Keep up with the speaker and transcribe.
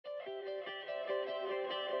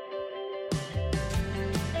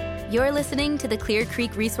You're listening to the Clear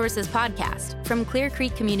Creek Resources Podcast from Clear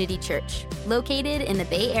Creek Community Church, located in the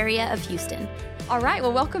Bay Area of Houston. All right,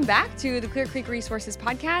 well, welcome back to the Clear Creek Resources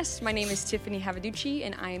Podcast. My name is Tiffany Ravedutti,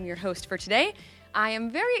 and I am your host for today. I am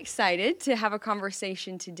very excited to have a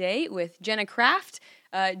conversation today with Jenna Kraft.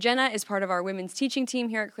 Jenna is part of our women's teaching team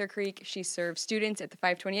here at Clear Creek. She serves students at the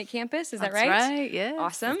 528 campus. Is that right? That's right, yeah.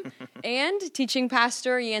 Awesome. And teaching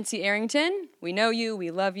pastor Yancey Arrington. We know you.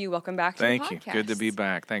 We love you. Welcome back to the podcast. Thank you. Good to be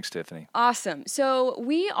back. Thanks, Tiffany. Awesome. So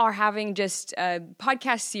we are having just a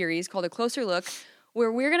podcast series called A Closer Look,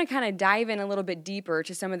 where we're going to kind of dive in a little bit deeper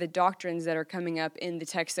to some of the doctrines that are coming up in the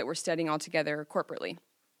text that we're studying all together corporately.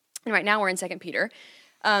 And right now we're in 2 Peter.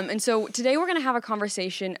 And so today we're going to have a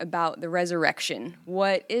conversation about the resurrection.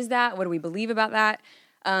 What is that? What do we believe about that?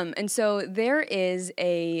 And so there is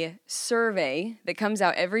a survey that comes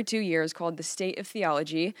out every 2 years called the State of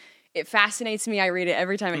Theology. It fascinates me. I read it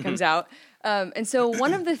every time it comes out. And so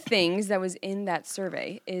one of the things that was in that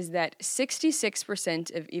survey is that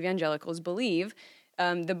 66% of evangelicals believe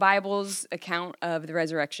the Bible's account of the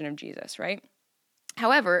resurrection of Jesus, right?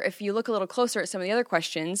 However, if you look a little closer at some of the other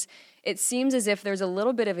questions, it seems as if there's a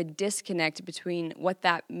little bit of a disconnect between what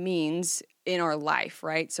that means in our life,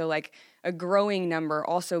 right? So like a growing number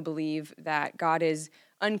also believe that God is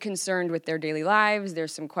unconcerned with their daily lives.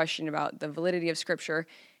 There's some question about the validity of Scripture.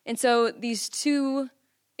 And so these two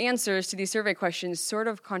answers to these survey questions sort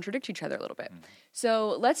of contradict each other a little bit.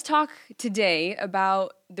 So let's talk today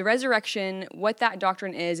about the resurrection, what that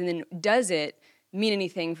doctrine is, and then does it mean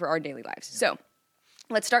anything for our daily lives? So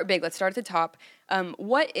let's start big. Let's start at the top.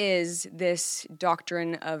 What is this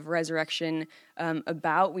doctrine of resurrection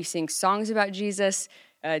about? We sing songs about Jesus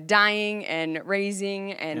dying and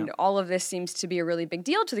raising, and all of this seems to be a really big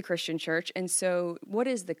deal to the Christian church. And so what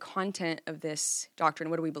is the content of this doctrine?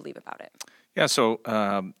 What do we believe about it? Yeah, so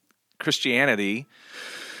Christianity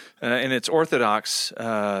in its orthodox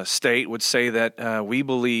state would say that we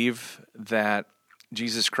believe that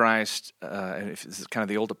Jesus Christ, this is kind of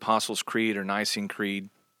the old Apostles' Creed or Nicene Creed,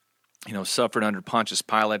 suffered under Pontius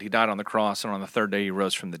Pilate. He died on the cross, and on the third day he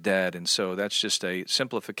rose from the dead. And so that's just a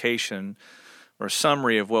simplification or a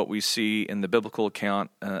summary of what we see in the biblical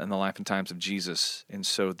account in the life and times of Jesus. And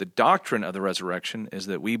so the doctrine of the resurrection is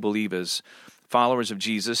that we believe as followers of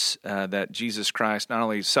Jesus that Jesus Christ not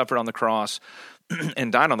only suffered on the cross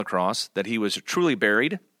and died on the cross, that he was truly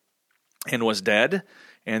buried and was dead,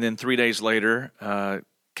 and then 3 days later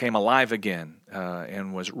came alive again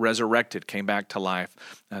and was resurrected, came back to life.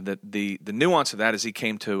 The nuance of that is he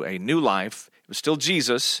came to a new life. It was still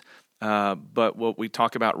Jesus, but what we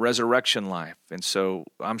talk about resurrection life. And so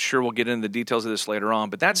I'm sure we'll get into the details of this later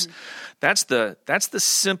on. But that's the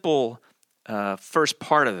simple first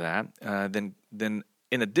part of that. Then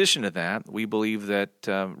in addition to that, we believe that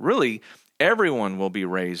really everyone will be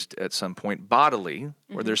raised at some point bodily,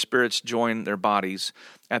 where their spirits join their bodies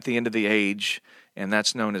at the end of the age, and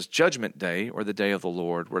that's known as Judgment Day, or the Day of the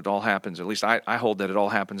Lord, where it all happens. At least I hold that it all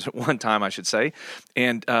happens at one time, I should say.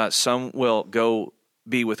 And some will go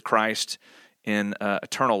be with Christ in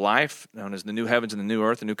eternal life, known as the new heavens and the new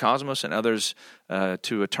earth, the new cosmos, and others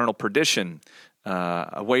to eternal perdition,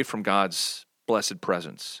 away from God's blessed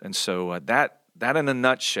presence. And so that in a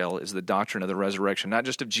nutshell is the doctrine of the resurrection, not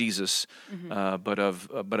just of Jesus, but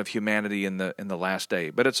of humanity in the last day.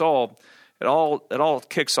 But it all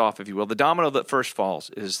kicks off, if you will. The domino that first falls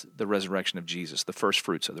is the resurrection of Jesus, the first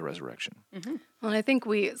fruits of the resurrection. Mm-hmm. Well, and I think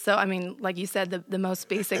like you said, the most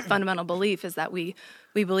basic fundamental belief is that we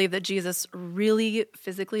believe that Jesus really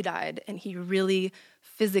physically died and he really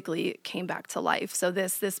physically came back to life. So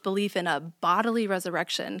this belief in a bodily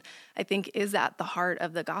resurrection, I think, is at the heart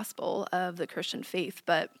of the gospel of the Christian faith.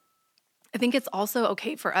 But I think it's also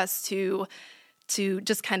okay for us to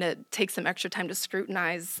just kind of take some extra time to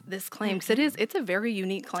scrutinize this claim, because it's a very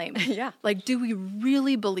unique claim. Yeah. Like, do we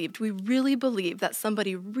really believe that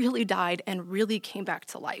somebody really died and really came back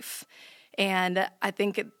to life? And I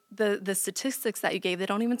think the statistics that you gave, they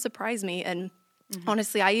don't even surprise me. And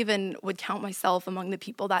honestly, I even would count myself among the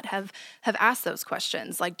people that have asked those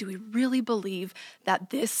questions. Like, do we really believe that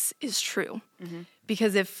this is true?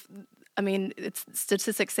 Because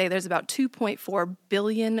statistics say there's about 2.4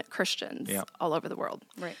 billion Christians all over the world.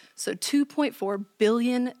 Right. So 2.4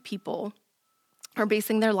 billion people are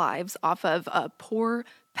basing their lives off of a poor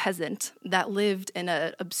peasant that lived in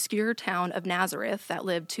an obscure town of Nazareth that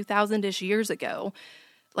lived 2,000-ish years ago.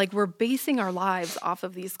 Like, we're basing our lives off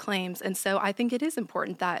of these claims. And so I think it is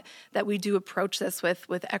important that we do approach this with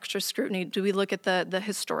extra scrutiny. Do we look at the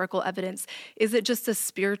historical evidence? Is it just a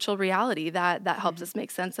spiritual reality that helps us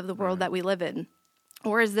make sense of the world that we live in?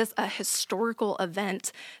 Or is this a historical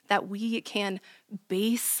event that we can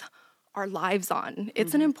base our lives on.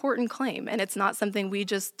 It's an important claim, and it's not something we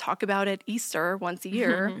just talk about at Easter once a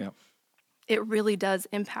year. Yep. It really does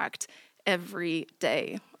impact every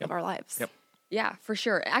day of our lives. Yep. Yeah, for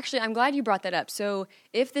sure. Actually, I'm glad you brought that up. So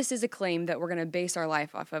if this is a claim that we're going to base our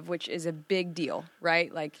life off of, which is a big deal,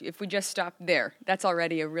 right? Like if we just stop there, that's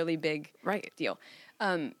already a really big deal.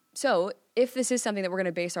 So if this is something that we're going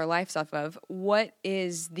to base our lives off of, what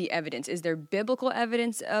is the evidence? Is there biblical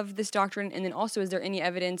evidence of this doctrine? And then also, is there any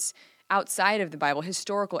evidence outside of the Bible,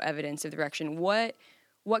 historical evidence of the direction? What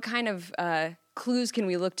kind of clues can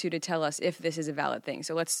we look to tell us if this is a valid thing?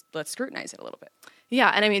 So let's scrutinize it a little bit. Yeah,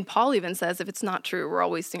 and I mean, Paul even says if it's not true, we're all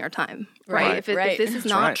wasting our time, right? If this is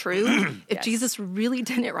not true, if Jesus really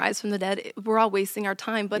didn't rise from the dead, we're all wasting our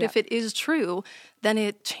time. But if it is true, then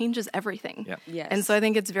it changes everything. Yep. Yes. And so I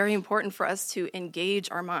think it's very important for us to engage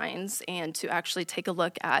our minds and to actually take a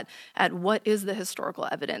look at what is the historical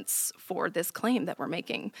evidence for this claim that we're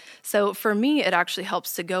making. So for me, it actually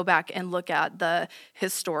helps to go back and look at the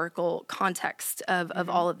historical context of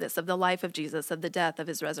all of this, of the life of Jesus, of the death, of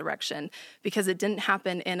his resurrection, because it didn't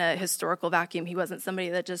happen in a historical vacuum. He wasn't somebody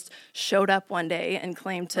that just showed up one day and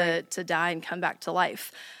claimed to die and come back to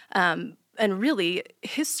life. And really,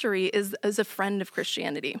 history is a friend of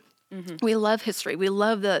Christianity. Mm-hmm. We love history. We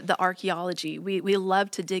love the archaeology. We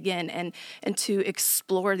love to dig in and to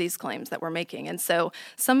explore these claims that we're making. And so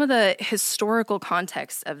some of the historical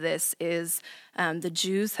context of this is the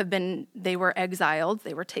Jews they were exiled.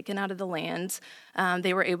 They were taken out of the land.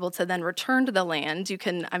 They were able to then return to the land. You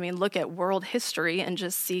can, look at world history and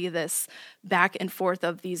just see this back and forth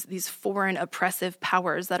of these foreign oppressive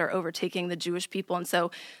powers that are overtaking the Jewish people. And so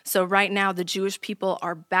right now the Jewish people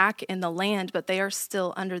are back in the land, but they are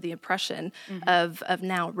still under the oppression of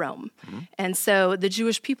now Rome. Mm-hmm. And so the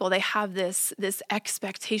Jewish people, they have this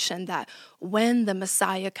expectation that when the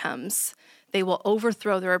Messiah comes, they will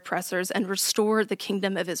overthrow their oppressors and restore the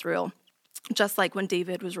kingdom of Israel, just like when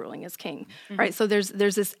David was ruling as king, right? So there's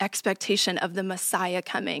this expectation of the Messiah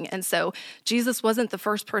coming. And so Jesus wasn't the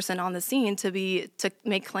first person on the scene to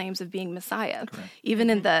make claims of being Messiah. Correct. Even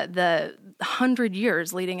in the 100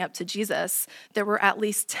 years leading up to Jesus, there were at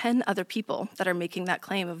least 10 other people that are making that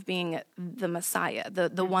claim of being the Messiah,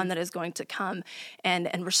 the one that is going to come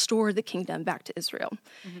and restore the kingdom back to Israel.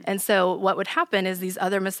 And so what would happen is these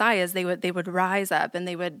other Messiahs, they would rise up and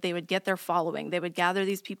they would get their following. They would gather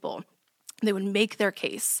these people. They would make their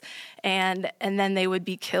case, and then they would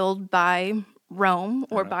be killed by Rome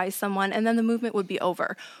or by someone, and then the movement would be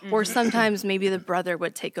over. Or sometimes maybe the brother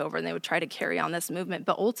would take over, and they would try to carry on this movement.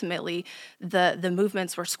 But ultimately, the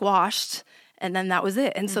movements were squashed, and then that was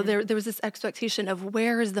it. And so there was this expectation of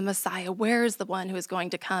where is the Messiah? Where is the one who is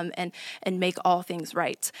going to come and make all things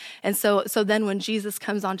right? And so then when Jesus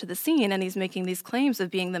comes onto the scene and he's making these claims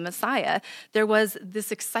of being the Messiah, there was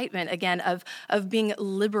this excitement again of being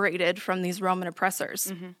liberated from these Roman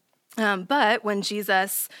oppressors. But when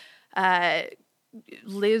Jesus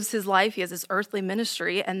lives his life, he has his earthly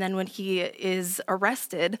ministry, and then when he is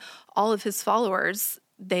arrested, all of his followers,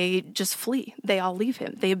 they just flee. They all leave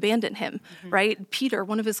him. They abandon him, right? Peter,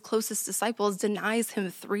 one of his closest disciples, denies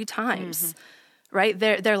him 3 times, right?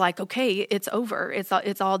 They're like, okay, it's over.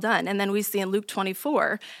 It's all done. And then we see in Luke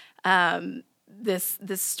 24, this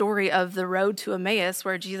story of the road to Emmaus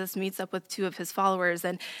where Jesus meets up with 2 of his followers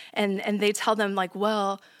and they tell them like,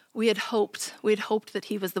 well, we had hoped that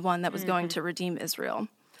he was the one that was going to redeem Israel.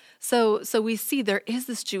 So we see there is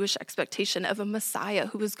this Jewish expectation of a Messiah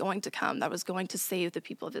who was going to come, that was going to save the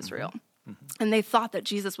people of Israel. And they thought that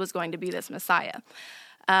Jesus was going to be this Messiah.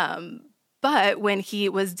 But when he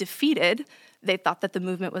was defeated, they thought that the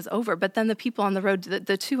movement was over. But then the people on the road,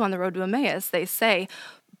 the 2 on the road to Emmaus, they say,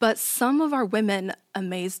 but some of our women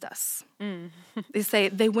amazed us. They say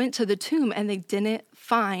they went to the tomb and they didn't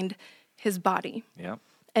find his body. Yeah.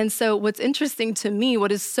 And so what's interesting to me, what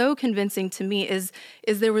is so convincing to me is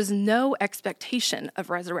there was no expectation of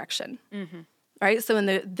resurrection, right? So in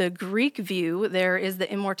the Greek view, there is the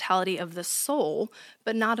immortality of the soul,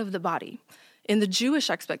 but not of the body. In the Jewish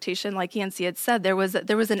expectation, like Yancey had said, there was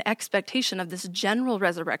an expectation of this general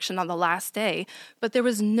resurrection on the last day, but there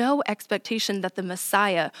was no expectation that the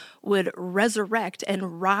Messiah would resurrect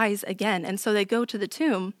and rise again. And so they go to the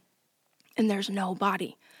tomb, and there's no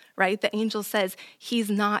body. Right? The angel says, he's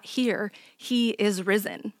not here. He is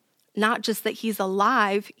risen. Not just that he's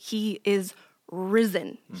alive, he is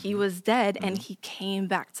risen. He was dead and he came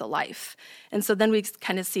back to life. And so then we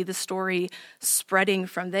kind of see the story spreading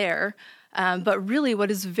from there. But really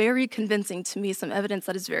what is very convincing to me, some evidence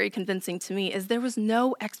that is very convincing to me, is there was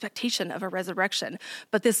no expectation of a resurrection.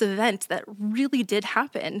 But this event that really did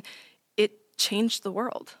happen, it changed the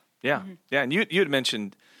world. Yeah. Yeah. And you had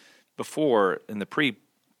mentioned before in the pre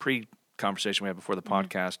conversation we had before the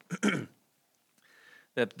podcast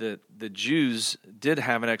that the Jews did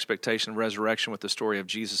have an expectation of resurrection with the story of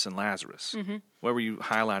Jesus and Lazarus. What were you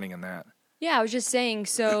highlighting in that? Yeah, I was just saying.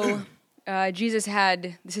 So Jesus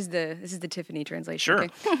had this is the Tiffany translation. Sure.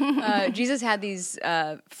 Okay? Jesus had these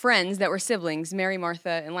friends that were siblings, Mary,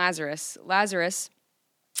 Martha, and Lazarus. Lazarus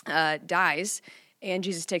dies. And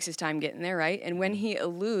Jesus takes his time getting there, right? And when he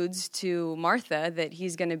alludes to Martha that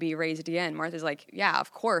he's going to be raised again, Martha's like, yeah,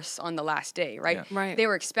 of course, on the last day, right? Yeah. Right. They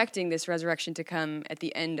were expecting this resurrection to come at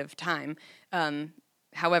the end of time.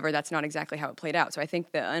 However, that's not exactly how it played out. So I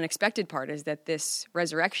think the unexpected part is that this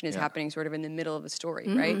resurrection is happening sort of in the middle of the story,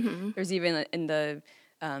 right? There's even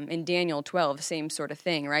in Daniel 12, same sort of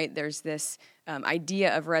thing, right? There's this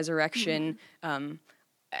idea of resurrection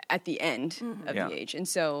at the end of the age. And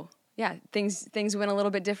so... yeah, things went a little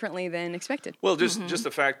bit differently than expected. Well, just the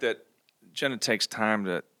fact that Jenna takes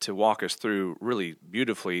time to walk us through really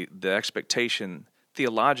beautifully the expectation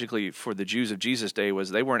theologically for the Jews of Jesus' day was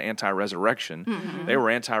they weren't anti-resurrection. They were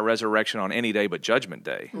anti-resurrection on any day but Judgment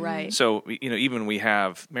Day. Right. So, even we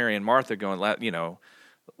have Mary and Martha going, we know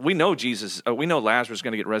we know Lazarus is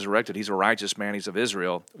going to get resurrected. He's a righteous man. He's of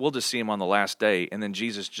Israel. We'll just see him on the last day. And then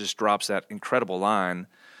Jesus just drops that incredible line,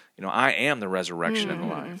 I am the resurrection and the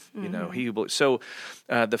life.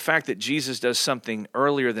 The fact that Jesus does something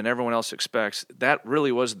earlier than everyone else expects, that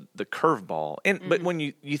really was the curveball. But when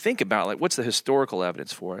you think about what's the historical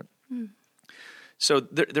evidence for it? So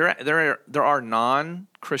there are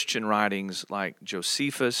non-Christian writings like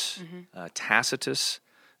Josephus, Tacitus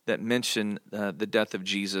that mention the death of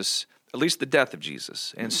Jesus, at least the death of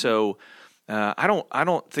Jesus. And so I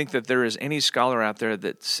don't think that there is any scholar out there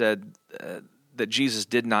that said that Jesus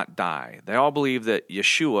did not die. They all believe that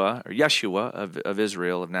Yeshua of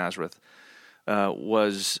Israel, of Nazareth,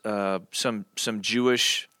 was some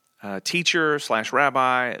Jewish teacher /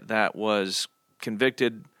 rabbi that was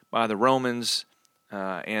convicted by the Romans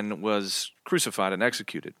and was crucified and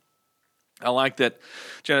executed. I like that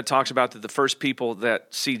Jenna talks about that the first people that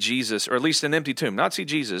see Jesus, or at least an empty tomb, not see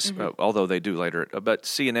Jesus, although they do later, but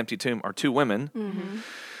see an empty tomb, are two women.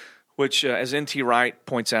 Which, as N.T. Wright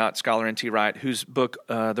points out, scholar N.T. Wright, whose book,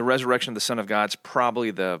 The Resurrection of the Son of God, is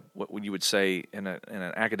probably what you would say in an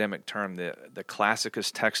academic term, the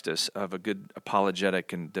classicus textus of a good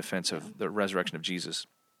apologetic and defense of the resurrection of Jesus.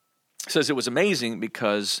 Says it was amazing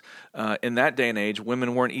because in that day and age,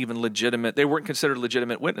 women weren't even legitimate. They weren't considered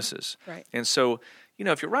legitimate witnesses. Right. And so,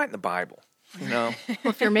 if you're writing the Bible, well,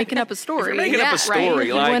 if you're making up a story,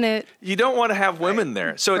 you don't want to have women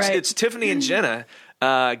there. So it's Tiffany and Jenna.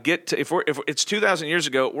 If it's 2,000 years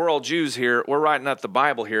ago, we're all Jews here. We're writing up the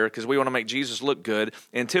Bible here because we want to make Jesus look good.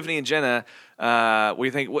 And Tiffany and Jenna, we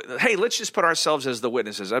think, hey, let's just put ourselves as the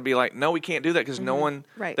witnesses. I'd be like, no, we can't do that because no one.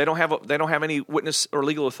 Right. They don't have any witness or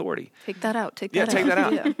legal authority. Take that out. Take that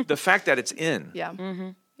out. Yeah. The fact that it's in.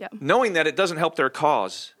 Yeah. Yeah. Knowing that it doesn't help their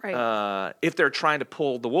cause right. if they're trying to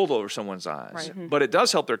pull the wool over someone's eyes. Right. But it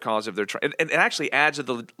does help their cause if they're trying. It actually adds to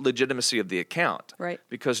the legitimacy of the account. Right.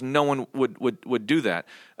 Because no one would do that.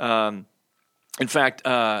 In fact,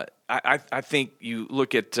 I think you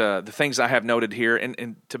look at the things I have noted here,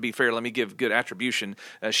 and to be fair, let me give good attribution.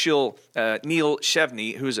 Neil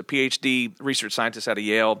Shevney, who is a PhD research scientist out of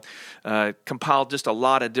Yale, compiled just a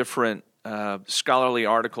lot of different scholarly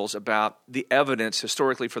articles about the evidence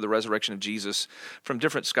historically for the resurrection of Jesus from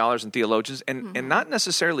different scholars and theologians, and not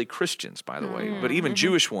necessarily Christians, by the way, but even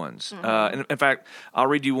Jewish ones. And in fact, I'll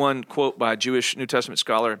read you one quote by Jewish New Testament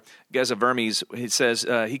scholar Geza Vermes. He says,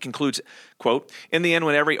 he concludes, quote, "In the end,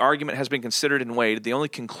 when every argument has been considered and weighed, the only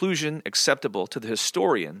conclusion acceptable to the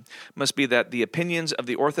historian must be that the opinions of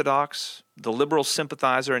the Orthodox, the liberal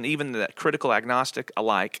sympathizer, and even the critical agnostic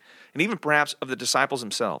alike, and even perhaps of the disciples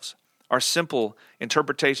themselves, are simple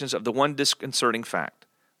interpretations of the one disconcerting fact,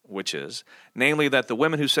 which is, namely, that the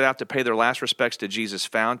women who set out to pay their last respects to Jesus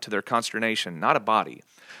found to their consternation not a body,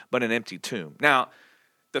 but an empty tomb." Now,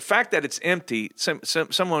 the fact that it's empty, some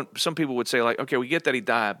people would say, like, okay, we get that he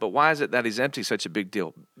died, but why is it that he's empty such a big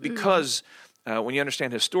deal? Because when you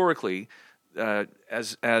understand historically,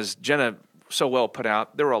 as Jenna so well put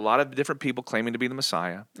out, there were a lot of different people claiming to be the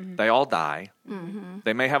Messiah. They all die.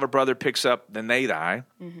 They may have a brother picks up, then they die.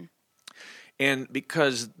 And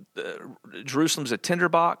because Jerusalem's a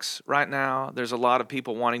tinderbox right now, there's a lot of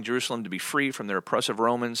people wanting Jerusalem to be free from their oppressive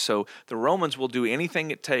Romans. So the Romans will do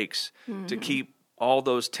anything it takes to keep all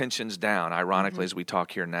those tensions down, ironically, as we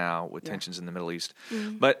talk here now with tensions in the Middle East.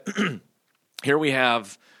 But here we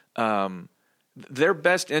have their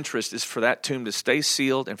best interest is for that tomb to stay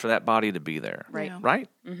sealed and for that body to be there. Right. Right?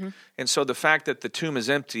 And so the fact that the tomb is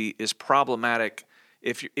empty is problematic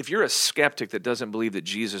if you're a skeptic that doesn't believe that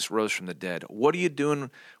Jesus rose from the dead, what are you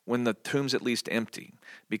doing when the tomb's at least empty?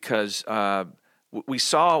 Because we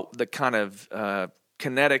saw the kind of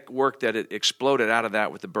kinetic work that it exploded out of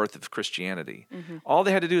that with the birth of Christianity. All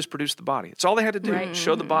they had to do is produce the body. It's all they had to do,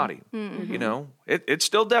 show the body. You know, it's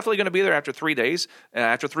still definitely going to be there after 3 days,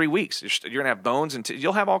 after 3 weeks. You're going to have bones, and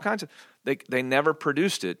you'll have all kinds of. They never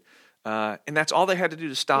produced it. And that's all they had to do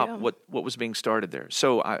to stop what was being started there.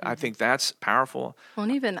 So I think that's powerful. Well,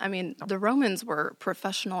 and even, I mean, the Romans were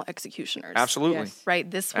professional executioners. Absolutely. Yes. Right?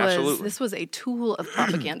 This was a tool of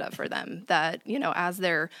propaganda for them that, you know, as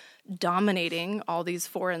they're dominating all these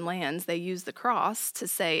foreign lands, they use the cross to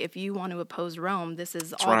say, if you want to oppose Rome, this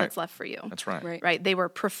is all that's left for you. That's right. Right? They were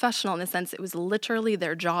professional in the sense it was literally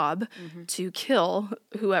their job to kill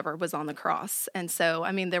whoever was on the cross. And so,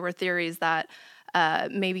 I mean, there were theories that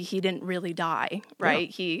maybe he didn't really die, right?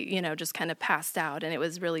 Yeah. He, you know, just kind of passed out, and it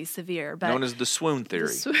was really severe. But Known as the swoon theory.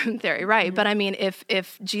 The swoon theory, right? But I mean,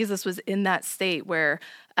 if Jesus was in that state where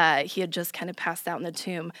he had just kind of passed out in the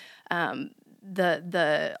tomb,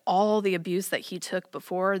 all the abuse that he took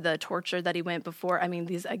before, the torture that he went before. I mean,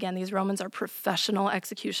 these Romans are professional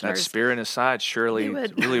executioners. That spear in his side surely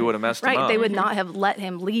really would have messed him up. Right, they would not have let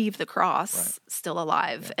him leave the cross still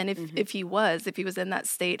alive. Yeah. And if he was in that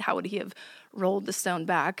state, how would he have rolled the stone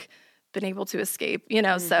back, been able to escape? You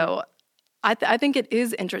know, so I think it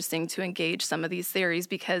is interesting to engage some of these theories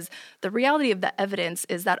because the reality of the evidence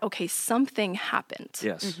is that, okay, something happened.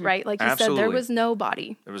 Yes. Right? Like you Absolutely. said, there was no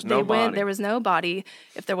body. There was no body. There was no body.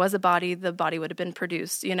 If there was a body, the body would have been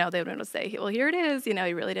produced. You know, they would have been able to say, well, here it is. You know,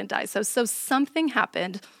 he really didn't die. So something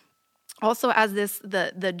happened. Also, as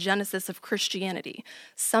the genesis of Christianity,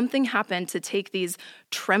 something happened to take these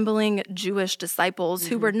trembling Jewish disciples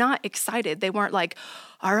who were not excited. They weren't like,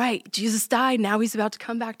 all right, Jesus died, now he's about to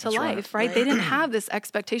come back to life, right? They didn't have this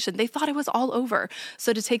expectation. They thought it was all over.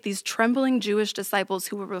 So to take these trembling Jewish disciples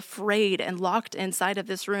who were afraid and locked inside of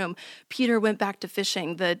this room, Peter went back to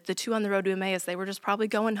fishing. The two on the road to Emmaus, they were just probably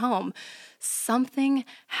going home. Something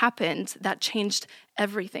happened that changed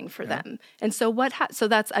everything for them. And so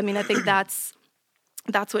that's, I mean, I think that's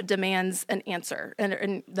what demands an answer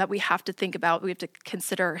and that we have to think about. We have to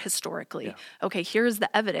consider historically. Yeah. Okay, here's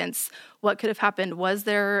the evidence. What could have happened? Was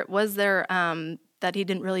there that he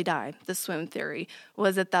didn't really die? The swoon theory.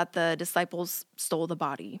 Was it that the disciples stole the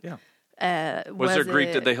body? Yeah. Was there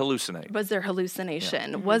Greek? Did they hallucinate? Was there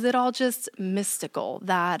hallucination? Yeah. Was it all just mystical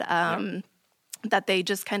that that they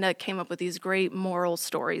just kind of came up with these great moral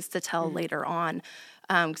stories to tell later on?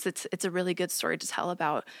 Because it's a really good story to tell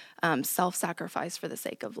about self-sacrifice for the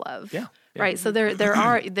sake of love. Yeah. Right. So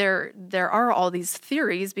there are all these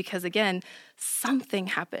theories because again, something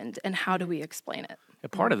happened, and how do we explain it? Yeah,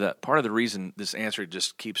 part of the reason this answer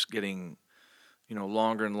just keeps getting,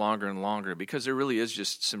 longer and longer and longer, because there really is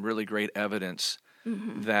just some really great evidence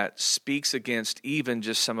that speaks against even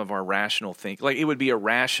just some of our rational thinking. Like it would be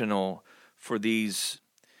irrational for these,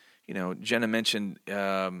 Jenna mentioned.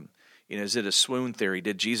 Is it a swoon theory?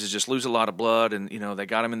 Did Jesus just lose a lot of blood and, they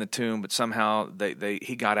got him in the tomb, but somehow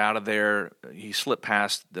he got out of there. He slipped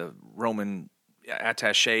past the Roman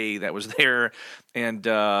attaché that was there and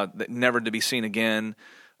never to be seen again.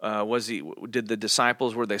 Did the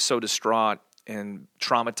disciples, were they so distraught and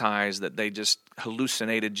traumatized that they just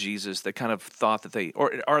hallucinated Jesus? They kind of thought that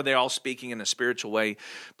or are they all speaking in a spiritual way?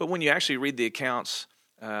 But when you actually read the accounts,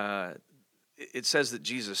 it says that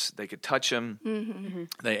Jesus, they could touch him,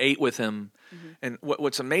 they ate with him. And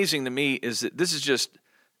what's amazing to me is that this is just,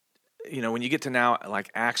 when you get to now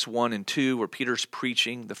like Acts 1 and 2 where Peter's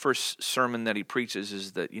preaching, the first sermon that he preaches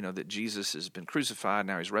is that, that Jesus has been crucified,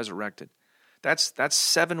 now he's resurrected. That's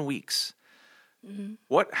 7 weeks.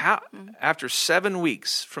 After 7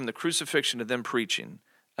 weeks from the crucifixion to them preaching,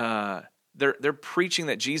 they're preaching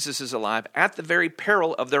that Jesus is alive at the very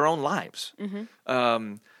peril of their own lives.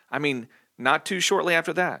 Not too shortly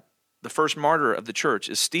after that, the first martyr of the church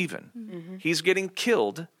is Stephen. He's getting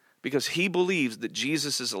killed because he believes that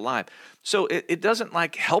Jesus is alive. So it doesn't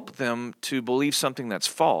help them to believe something that's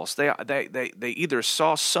false. They either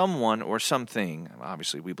saw someone or something.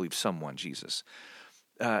 Obviously, we believe someone, Jesus.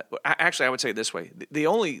 Actually, I would say it this way: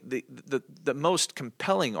 the most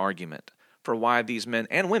compelling argument for why these men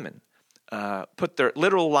and women put their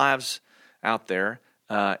literal lives out there.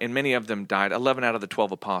 And many of them died. 11 out of the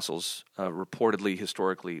 12 apostles, reportedly,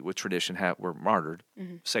 historically, with tradition, were martyred,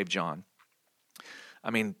 save John.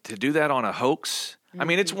 To do that on a hoax.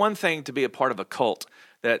 It's one thing to be a part of a cult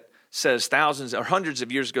that says thousands or hundreds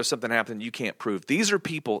of years ago something happened you can't prove. These are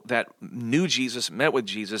people that knew Jesus, met with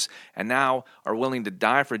Jesus, and now are willing to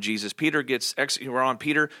die for Jesus. Peter gets we're on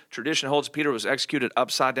Peter. Tradition holds Peter was executed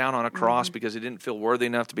upside down on a cross because he didn't feel worthy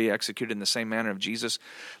enough to be executed in the same manner of Jesus.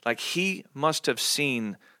 Like, he must have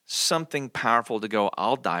seen something powerful to go,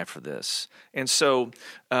 I'll die for this. And so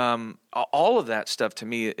all of that stuff to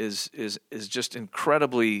me is just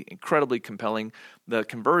incredibly compelling. The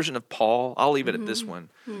conversion of Paul, I'll leave it at this one.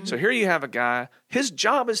 So here you have a guy, his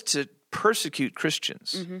job is to persecute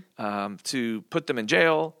Christians, to put them in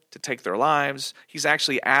jail, to take their lives. He's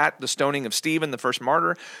actually at the stoning of Stephen, the first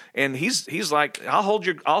martyr, and he's like, I'll hold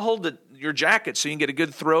your jacket so you can get a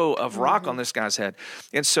good throw of rock on this guy's head.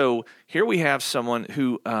 And so here we have someone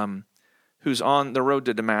who's on the road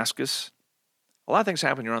to Damascus. A lot of things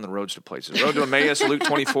happen when you're on the roads to places. Road to Emmaus, Luke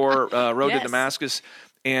 24, road to Damascus,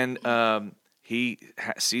 and he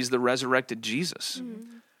sees the resurrected Jesus.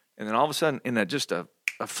 And then all of a sudden, in just a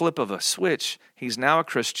flip of a switch, he's now a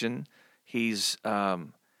Christian. He's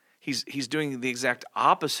doing the exact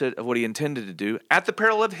opposite of what he intended to do at the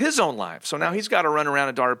peril of his own life. So now he's got to run around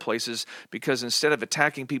in dark places because instead of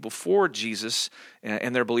attacking people for Jesus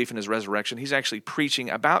and their belief in his resurrection, he's actually preaching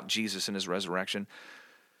about Jesus and his resurrection.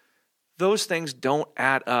 Those things don't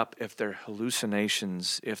add up if they're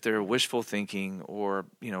hallucinations, if they're wishful thinking, or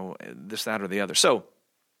this, that, or the other. So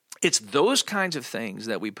it's those kinds of things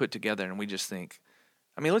that we put together and we just think,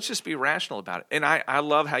 let's just be rational about it. And I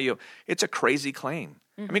love how it's a crazy claim.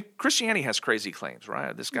 Christianity has crazy claims,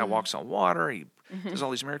 right? This guy walks on water, he does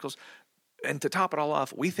all these miracles. And to top it all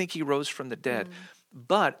off, we think he rose from the dead.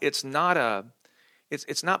 But it's not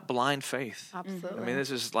it's not blind faith. Absolutely.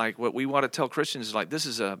 This is like what we want to tell Christians is like, this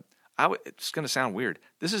is it's going to sound weird.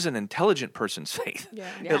 This is an intelligent person's faith,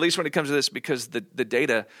 at least when it comes to this, because the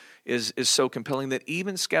data is so compelling that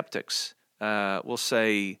even skeptics will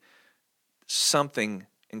say something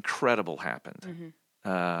incredible happened.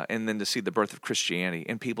 And then to see the birth of Christianity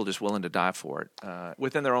and people just willing to die for it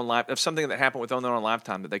within their own life, of something that happened within their own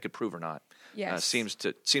lifetime that they could prove or not, seems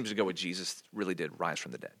to go with Jesus really did rise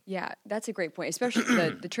from the dead. Yeah, that's a great point, especially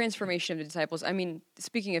the transformation of the disciples.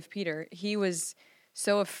 Speaking of Peter, he was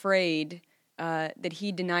so afraid that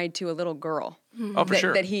he denied to a little girl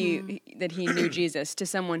that he knew Jesus, to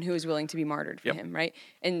someone who was willing to be martyred for him, right?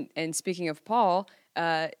 And speaking of Paul,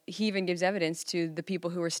 he even gives evidence to the people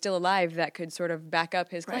who are still alive that could sort of back up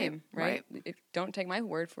his claim, right? Don't take my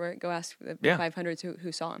word for it. Go ask the 500s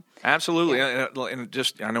who saw him. Absolutely. And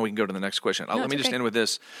just, I know we can go to the next question. Let me just end with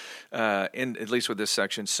this, at least with this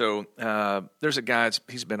section. So there's a guy,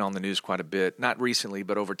 he's been on the news quite a bit, not recently,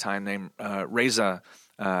 but over time, named Reza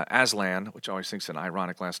Aslan, which I always think is an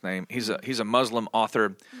ironic last name. He's a Muslim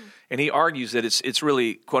author, and he argues that it's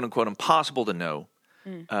really, quote unquote, impossible to know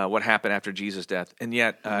what happened after Jesus' death. And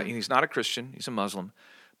yet, he's not a Christian, he's a Muslim,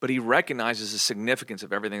 but he recognizes the significance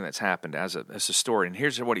of everything that's happened as a story. And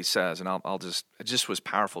here's what he says, and it just was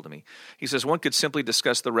powerful to me. He says, one could simply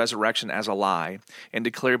discuss the resurrection as a lie and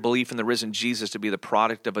declare belief in the risen Jesus to be the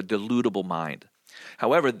product of a deludable mind.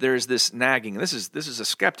 However, there's this nagging, this is a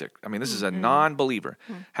skeptic, this is a non-believer.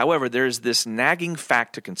 However, there's this nagging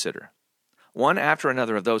fact to consider. One after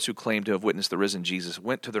another of those who claim to have witnessed the risen Jesus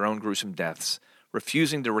went to their own gruesome deaths,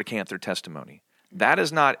 refusing to recant their testimony. That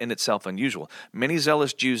is not in itself unusual. Many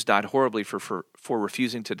zealous Jews died horribly for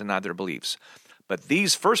refusing to deny their beliefs. But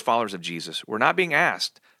these first followers of Jesus were not being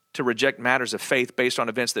asked to reject matters of faith based on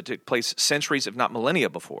events that took place centuries, if not millennia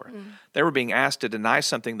before. They were being asked to deny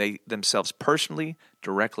something they themselves personally,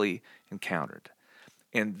 directly encountered.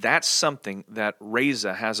 And that's something that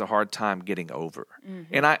Reza has a hard time getting over.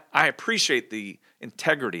 And I appreciate the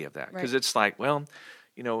integrity of that, because it's like,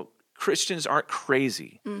 Christians aren't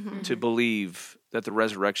crazy to believe that the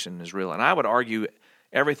resurrection is real. And I would argue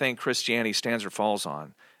everything Christianity stands or falls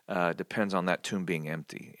on depends on that tomb being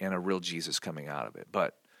empty and a real Jesus coming out of it.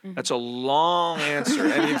 But that's a long answer.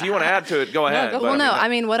 And if you want to add to it, go ahead.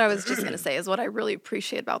 What I was just going to say is what I really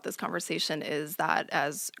appreciate about this conversation is that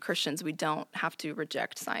as Christians, we don't have to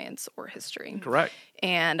reject science or history. Correct.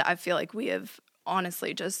 And I feel like we have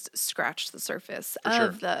honestly just scratched the surface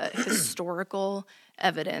of the historical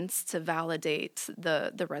evidence to validate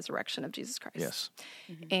the resurrection of Jesus Christ. Yes.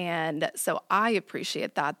 And so I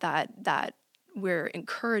appreciate that we're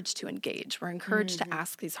encouraged to engage. We're encouraged to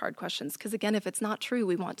ask these hard questions. Because again, if it's not true,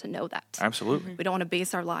 we want to know that. Absolutely. We don't want to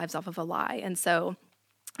base our lives off of a lie. And so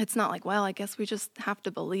it's not like, well, I guess we just have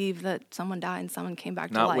to believe that someone died and someone came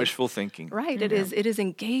back to life. Not wishful thinking. Right. It is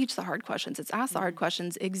engage the hard questions. It's ask the hard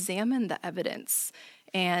questions, examine the evidence.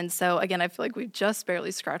 And so, again, I feel like we've just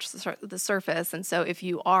barely scratched the surface. And so if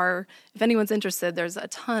anyone's interested, there's a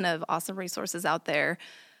ton of awesome resources out there.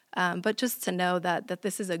 but just to know that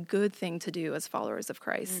this is a good thing to do as followers of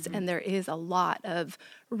Christ. And there is a lot of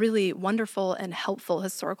really wonderful and helpful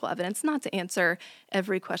historical evidence, not to answer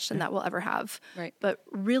every question that we'll ever have, but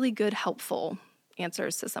really good, helpful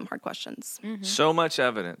answers to some hard questions. So much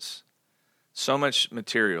evidence, so much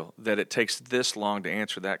material that it takes this long to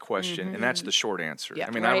answer that question, and that's the short answer. Yeah,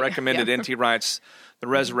 I mean, I recommended N.T. Wright's The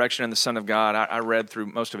Resurrection and the Son of God. I read through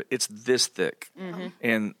most of it. It's this thick,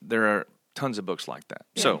 and there are tons of books like that.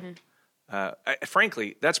 So,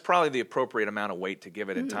 frankly, that's probably the appropriate amount of weight to give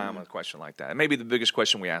it in time on a question like that. It may be the biggest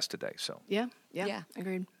question we asked today. So, Yeah,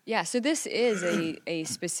 agreed. Yeah, so this is a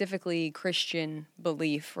specifically Christian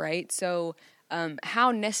belief, right? So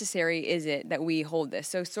how necessary is it that we hold this?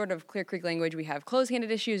 So sort of Clear Creek language, we have closed-handed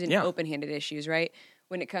issues and open-handed issues, right?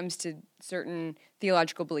 When it comes to certain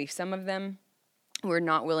theological beliefs, some of them we're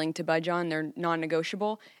not willing to budge on, they're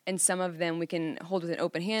non-negotiable, and some of them we can hold with an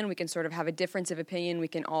open hand, we can sort of have a difference of opinion, we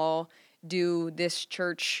can all do this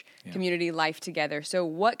church community life together. So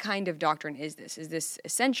what kind of doctrine is this? Is this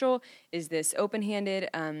essential? Is this open-handed?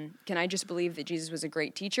 Can I just believe that Jesus was a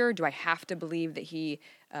great teacher? Do I have to believe that he,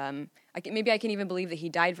 maybe I can even believe that he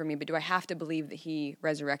died for me, but do I have to believe that he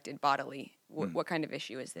resurrected bodily? What kind of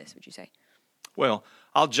issue is this, would you say? Well,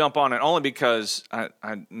 I'll jump on it only because I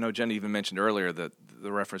know Jenna even mentioned earlier the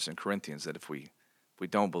reference in Corinthians that if we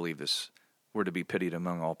don't believe this, we're to be pitied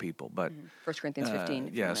among all people. But 1 Corinthians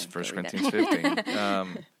 15. Yes, 1 Corinthians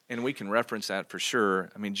 15. And we can reference that for sure.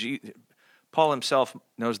 I mean, Paul himself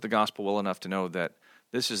knows the gospel well enough to know that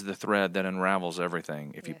this is the thread that unravels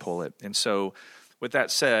everything if you pull it. And so with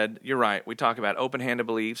that said, you're right. We talk about open-handed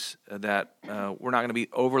beliefs that we're not going to be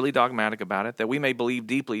overly dogmatic about it, that we may believe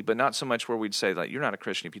deeply, but not so much where we'd say, like, you're not a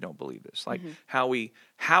Christian if you don't believe this. Like how we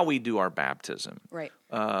do our baptism. Right.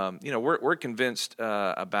 We're convinced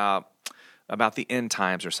about the end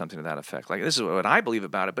times or something to that effect. Like, this is what I believe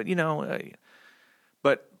about it,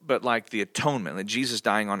 but but like the atonement, like Jesus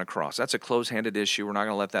dying on a cross, that's a close-handed issue. We're not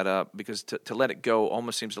going to let that up because to let it go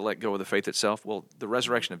almost seems to let go of the faith itself. Well, the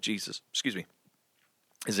resurrection of Jesus,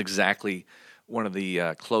 is exactly one of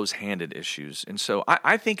the close-handed issues. And so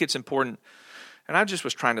I think it's important, and I just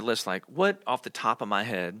was trying to list, like, what off the top of my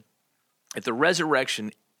head, if the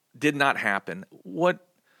resurrection did not happen, what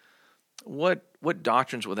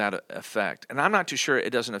doctrines would that affect? And I'm not too sure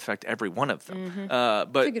it doesn't affect every one of them.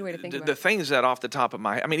 But that's a good way to think about the things that off the top of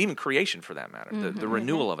my head, I mean, even creation for that matter, the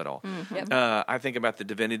renewal of it all. I think about the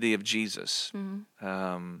divinity of Jesus.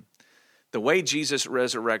 The way Jesus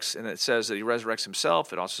resurrects, and it says that he resurrects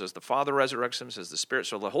himself. It also says the Father resurrects him, it says the Spirit.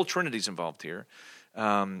 So the whole Trinity's involved here.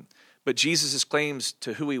 But Jesus' claims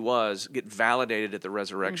to who he was get validated at the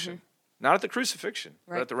resurrection. Not at the crucifixion,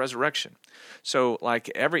 but at the resurrection. So I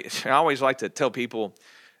always like to tell people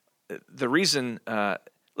the reason,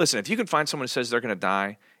 listen, if you can find someone who says they're going to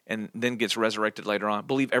die and then gets resurrected later on,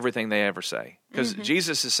 believe everything they ever say. Because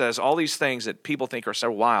Jesus says all these things that people think are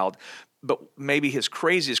so wild, but maybe his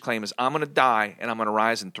craziest claim is, I'm going to die and I'm going to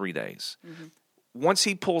rise in 3 days. Once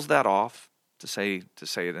he pulls that off, to say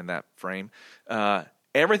it in that frame,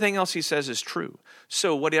 everything else he says is true.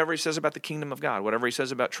 So whatever he says about the kingdom of God, whatever he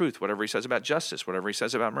says about truth, whatever he says about justice, whatever he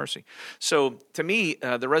says about mercy. So to me,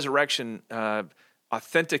 the resurrection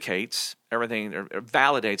authenticates everything, or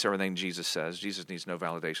validates everything Jesus says. Jesus needs no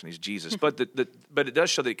validation; he's Jesus. But but it does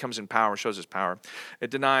show that he comes in power, shows his power. It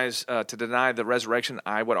denies to deny the resurrection.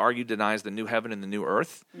 I would argue denies the new heaven and the new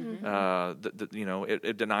earth.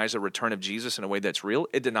 It denies a return of Jesus in a way that's real.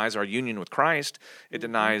 It denies our union with Christ. It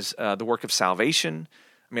denies the work of salvation.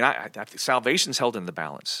 I mean, I think salvation's held in the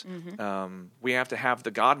balance. We have to have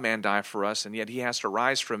the God-man die for us, and yet he has to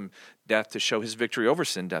rise from death to show his victory over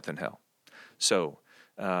sin, death, and hell. So,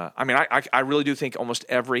 I really do think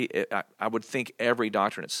I would think every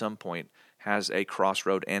doctrine at some point has a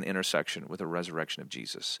crossroad and intersection with the resurrection of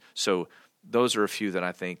Jesus. So those are a few that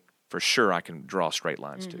I think for sure I can draw straight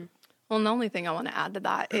lines to. Well, and the only thing I want to add to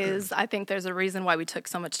that is I think there's a reason why we took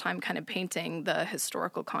so much time kind of painting the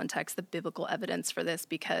historical context, the biblical evidence for this,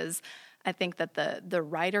 because I think that the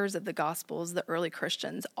writers of the Gospels, the early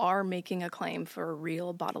Christians, are making a claim for a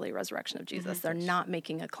real bodily resurrection of Jesus. They're not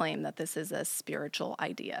making a claim that this is a spiritual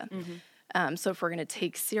idea. So if we're going to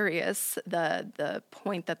take serious the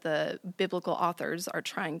point that the biblical authors are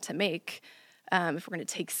trying to make, if we're going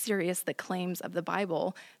to take serious the claims of the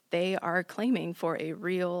Bible, they are claiming for a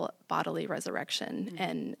real bodily resurrection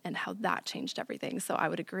and how that changed everything. So I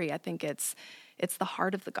would agree. I think it's the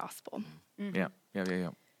heart of the gospel.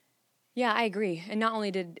 Yeah, I agree. And not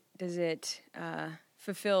only does it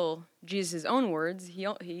fulfill Jesus' own words,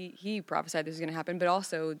 he prophesied this was going to happen, but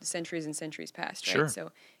also centuries and centuries past, right? Sure.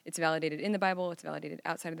 So it's validated in the Bible, it's validated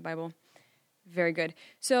outside of the Bible. Very good.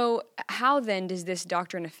 So how then does this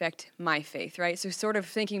doctrine affect my faith, right? So sort of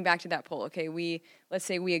thinking back to that poll, okay, let's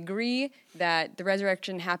say we agree that the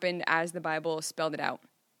resurrection happened as the Bible spelled it out.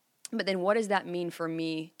 But then what does that mean for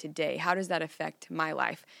me today? How does that affect my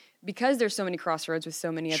life? Because there's so many crossroads with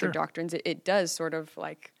so many other doctrines, it does sort of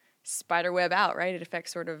like spiderweb out, right? It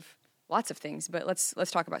affects sort of lots of things. But let's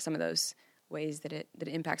talk about some of those ways that it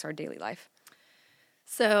impacts our daily life.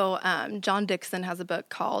 So John Dixon has a book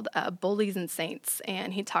called Bullies and Saints,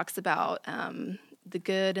 and he talks about the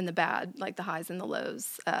good and the bad, like the highs and the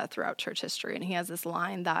lows throughout church history. And he has this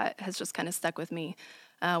line that has just kind of stuck with me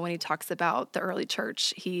when he talks about the early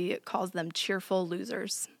church. He calls them cheerful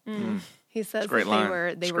losers. He says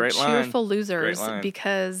that they were cheerful losers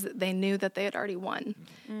because they knew that they had already won,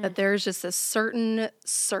 that there's just a certain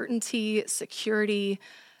certainty, security,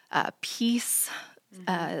 peace,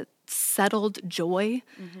 settled joy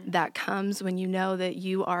that comes when you know that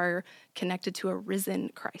you are connected to a risen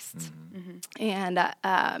Christ. And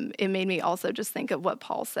it made me also just think of what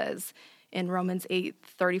Paul says in Romans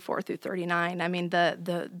 8:34 through 39. I mean,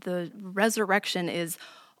 the resurrection is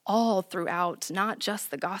all throughout, not just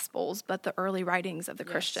the Gospels, but the early writings of the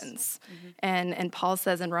Christians. And Paul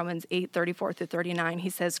says in Romans 8:34 through 39, he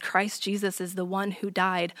says, Christ Jesus is the one who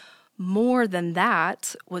died. More than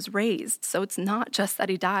that, was raised. So it's not just that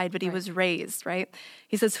he died, but he was raised, right?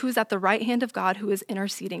 He says, who's at the right hand of God who is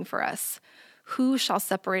interceding for us? Who shall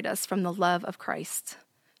separate us from the love of Christ?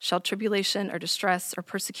 Shall tribulation or distress or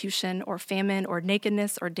persecution or famine or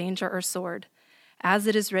nakedness or danger or sword? As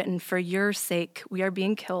it is written, for your sake we are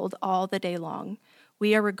being killed all the day long.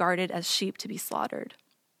 We are regarded as sheep to be slaughtered.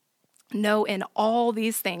 No, in all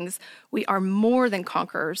these things, we are more than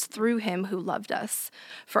conquerors through him who loved us.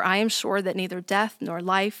 For I am sure that neither death, nor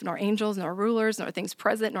life, nor angels, nor rulers, nor things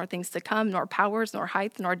present, nor things to come, nor powers, nor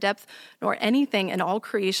height, nor depth, nor anything in all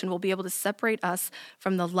creation will be able to separate us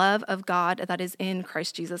from the love of God that is in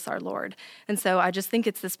Christ Jesus our Lord. And so I just think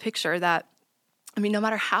it's this picture that, I mean, no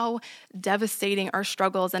matter how devastating our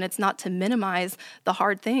struggles, and it's not to minimize the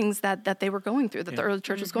hard things that they were going through, that the early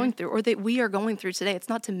church was going through, or that we are going through today. It's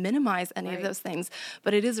not to minimize any of those things,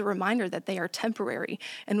 but it is a reminder that they are temporary.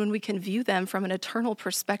 And when we can view them from an eternal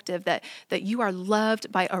perspective, that you are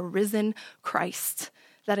loved by a risen Christ,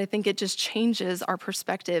 that I think it just changes our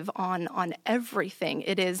perspective on everything.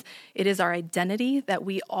 It is our identity that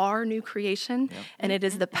we are new creation, and it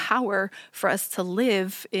is the power for us to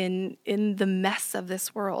live in the mess of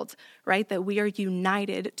this world, right? That we are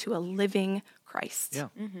united to a living Christ. Yeah.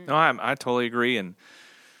 No, I totally agree.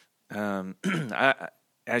 And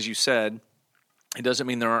as you said, it doesn't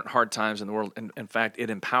mean there aren't hard times in the world. In fact,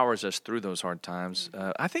 it empowers us through those hard times.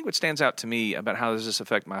 I think what stands out to me about how does this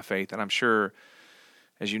affect my faith, and I'm sure,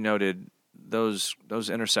 as you noted, those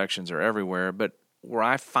intersections are everywhere, but where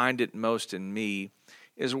I find it most in me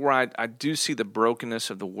is where I do see the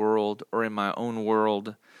brokenness of the world, or in my own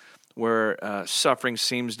world, where suffering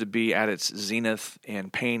seems to be at its zenith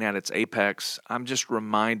and pain at its apex. I'm just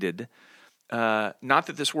reminded, not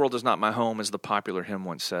that this world is not my home, as the popular hymn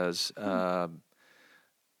once says, but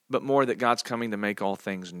more that God's coming to make all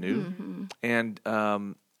things new. And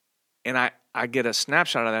I get a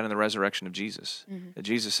snapshot of that in the resurrection of Jesus.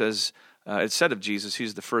 Jesus says, it's said of Jesus,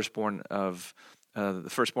 he's the firstborn of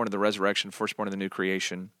the resurrection, firstborn of the new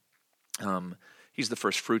creation. He's the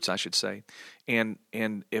first fruits, I should say. And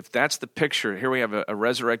if that's the picture, here we have a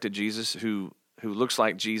resurrected Jesus who looks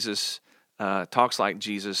like Jesus, talks like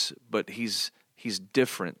Jesus, but he's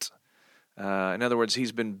different. In other words,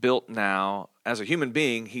 he's been built now as a human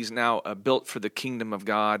being. He's now built for the kingdom of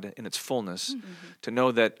God in its fullness. To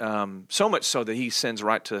know that, so much so that he sends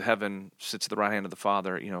right to heaven, sits at the right hand of the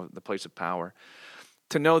Father, the place of power.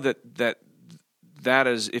 To know that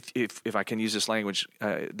is, if I can use this language,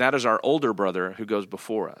 that is our older brother who goes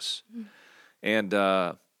before us, and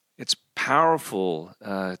it's powerful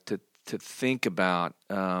to think about.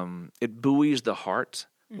 It buoys the heart.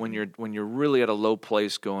 When you're really at a low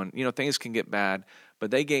place going, things can get bad,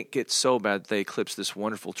 but they get so bad that they eclipse this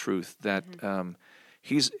wonderful truth that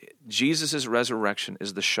Jesus' resurrection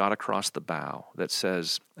is the shot across the bow that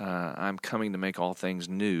says, I'm coming to make all things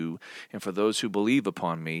new. And for those who believe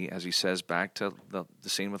upon me, as he says back to the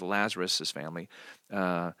scene with Lazarus, his family,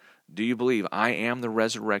 do you believe I am the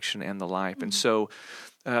resurrection and the life? And so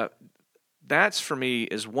that's, for me,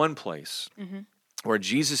 is one place where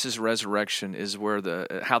Jesus' resurrection is where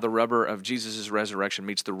how the rubber of Jesus' resurrection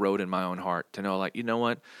meets the road in my own heart. To know, like, you know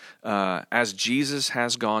what? As Jesus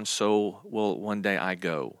has gone, so will one day I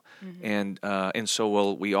go. and so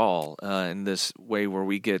will we all. In this way, where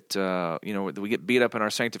we get we get beat up in our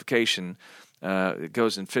sanctification, it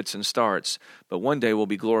goes in fits and starts. But one day we'll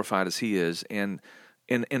be glorified as He is, and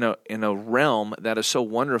in a realm that is so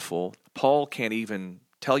wonderful. Paul can't even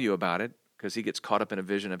tell you about it, because he gets caught up in a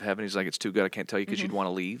vision of heaven. He's like, it's too good, I can't tell you, because you'd want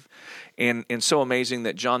to leave. And so amazing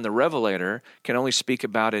that John the Revelator can only speak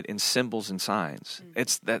about it in symbols and signs.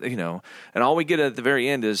 It's that, and all we get at the very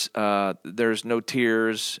end is there's no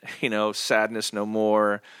tears, sadness no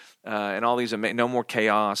more, and all these, no more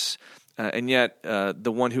chaos. And yet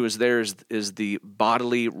the one who is there is the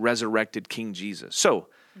bodily resurrected King Jesus. So,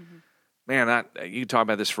 man, you can talk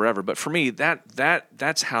about this forever, but for me,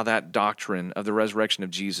 that's how that doctrine of the resurrection of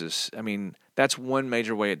Jesus, I mean, that's one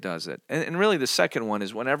major way it does it. And really the second one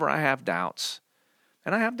is whenever I have doubts,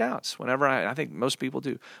 and I have doubts, whenever I think most people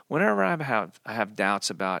do, whenever I have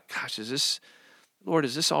doubts about, gosh, is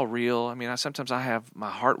this all real? I mean, sometimes my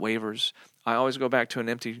heart wavers. I always go back to an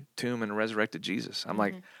empty tomb and a resurrected Jesus. I'm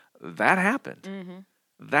like, that happened.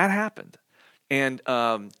 That happened. And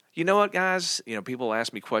you know what, guys? People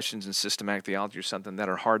ask me questions in systematic theology or something that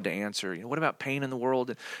are hard to answer. What about pain in the world?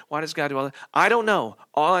 And why does God do all that? I don't know.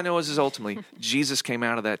 All I know is ultimately Jesus came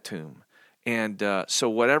out of that tomb. And so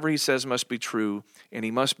whatever He says must be true, and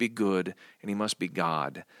He must be good, and He must be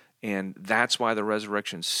God. And that's why the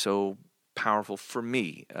resurrection is so powerful for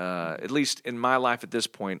me, at least in my life at this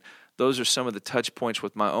point. Those are some of the touch points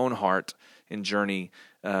with my own heart and journey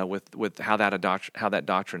with how that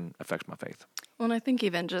doctrine affects my faith. Well, and I think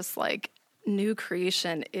even just like new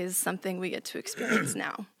creation is something we get to experience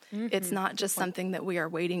now. It's not just something that we are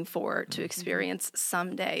waiting for to experience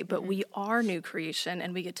someday, but we are new creation,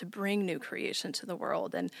 and we get to bring new creation to the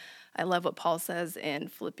world. And I love what Paul says in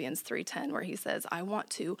Philippians 3:10, where he says, I want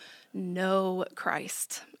to know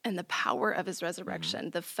Christ and the power of His resurrection,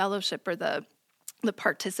 the fellowship or the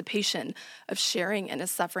participation of sharing in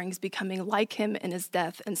His sufferings, becoming like Him in His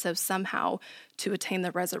death, and so somehow to attain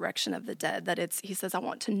the resurrection of the dead. He says, I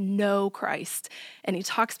want to know Christ. And he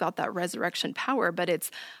talks about that resurrection power, but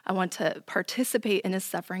I want to participate in His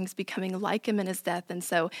sufferings, becoming like Him in His death. And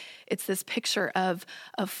so it's this picture of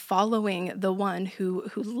following the one who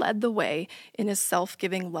led the way in His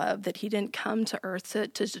self-giving love, that He didn't come to earth to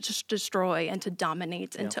just destroy and to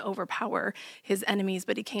dominate and to overpower His enemies,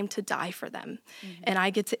 but He came to die for them. And I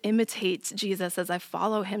get to imitate Jesus as I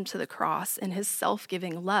follow Him to the cross in His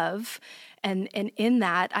self-giving love. And in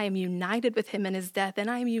that, I am united with Him in His death, and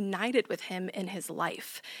I am united with Him in His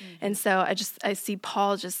life. And so I see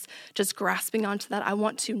Paul just grasping onto that. I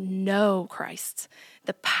want to know Christ,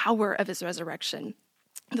 the power of His resurrection,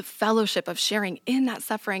 the fellowship of sharing in that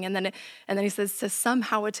suffering. And then he says to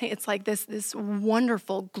somehow attain, it's like this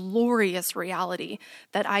wonderful, glorious reality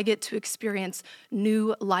that I get to experience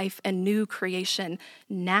new life and new creation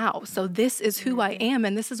now. So this is who I am,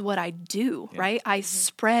 and this is what I do, right? I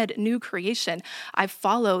spread new creation. I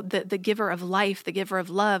follow the giver of life, the giver of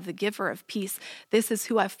love, the giver of peace. This is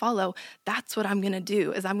who I follow. That's what I'm going to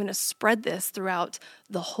do, is I'm going to spread this throughout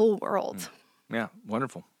the whole world. Yeah,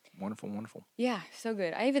 wonderful. Wonderful. Yeah, so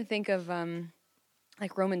good. I even think of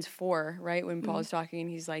like Romans 4, right? When Paul is talking,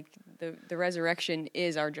 he's like, the resurrection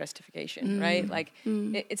is our justification, right? Like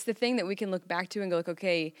it's the thing that we can look back to and go like,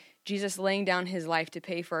 okay, Jesus laying down His life to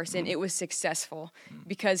pay for our sin, it was successful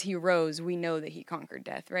because He rose. We know that He conquered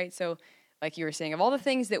death, right? So like you were saying, of all the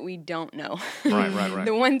things that we don't know, right.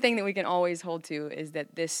 The one thing that we can always hold to is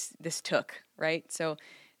that this took, right? So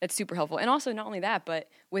that's super helpful. And also, not only that, but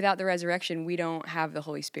without the resurrection, we don't have the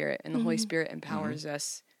Holy Spirit, and the Holy Spirit empowers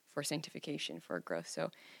us for sanctification, for growth.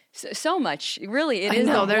 So much. Really, it is.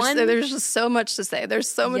 There's just so much to say. There's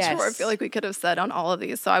so much more I feel like we could have said on all of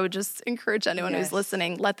these. So I would just encourage anyone who's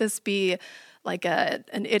listening, let this be like an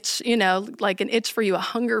itch, like an itch for you, a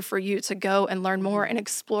hunger for you to go and learn more and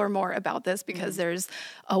explore more about this, because there's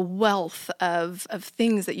a wealth of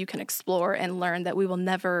things that you can explore and learn that we will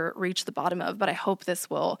never reach the bottom of. But I hope this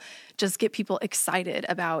will just get people excited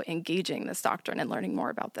about engaging this doctrine and learning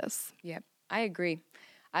more about this. Yep, I agree.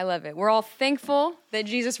 I love it. We're all thankful that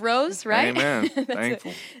Jesus rose, right? Amen.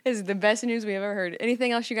 Thankful. This is the best news we have ever heard.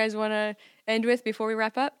 Anything else you guys want to end with before we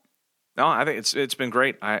wrap up? No, I think it's been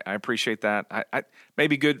great. I appreciate that. I may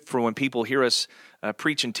be good for when people hear us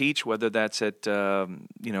preach and teach, whether that's at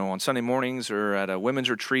on Sunday mornings or at a women's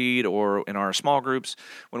retreat or in our small groups.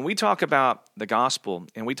 When we talk about the gospel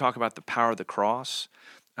and we talk about the power of the cross,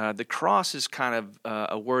 the cross is kind of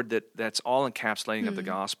a word that's all encapsulating of the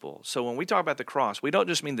gospel. So when we talk about the cross, we don't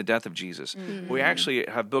just mean the death of Jesus. We actually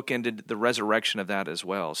have bookended the resurrection of that as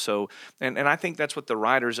well. So, and I think that's what the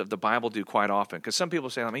writers of the Bible do quite often, because some people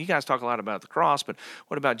say, I mean, you guys talk a lot about the cross, but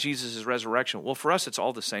what about Jesus' resurrection? Well, for us, it's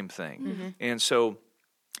all the same thing. And so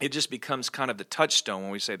it just becomes kind of the touchstone when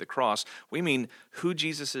we say the cross. We mean who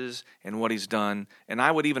Jesus is and what he's done. And I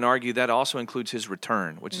would even argue that also includes his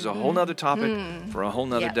return, which is a whole nother topic for a whole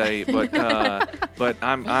nother day. But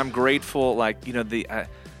I'm grateful, like, you know,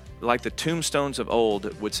 like the tombstones of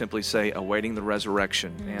old would simply say, awaiting the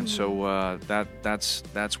resurrection. And so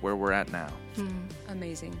that's where we're at now.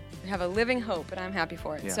 Amazing. We have a living hope, and I'm happy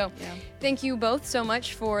for it. So thank you both so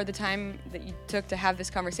much for the time that you took to have this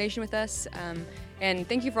conversation with us. And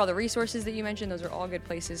thank you for all the resources that you mentioned. Those are all good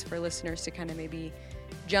places for listeners to kind of maybe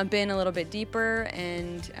jump in a little bit deeper.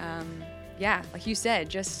 And like you said,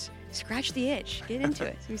 just scratch the itch. Get into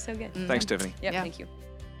it. It's going to be so good. Thanks, Tiffany. Yep, thank you.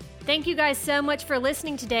 Thank you guys so much for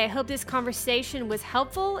listening today. I hope this conversation was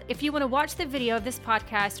helpful. If you want to watch the video of this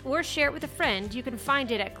podcast or share it with a friend, you can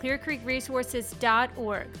find it at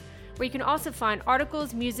clearcreekresources.org, where you can also find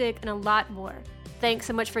articles, music, and a lot more. Thanks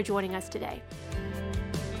so much for joining us today.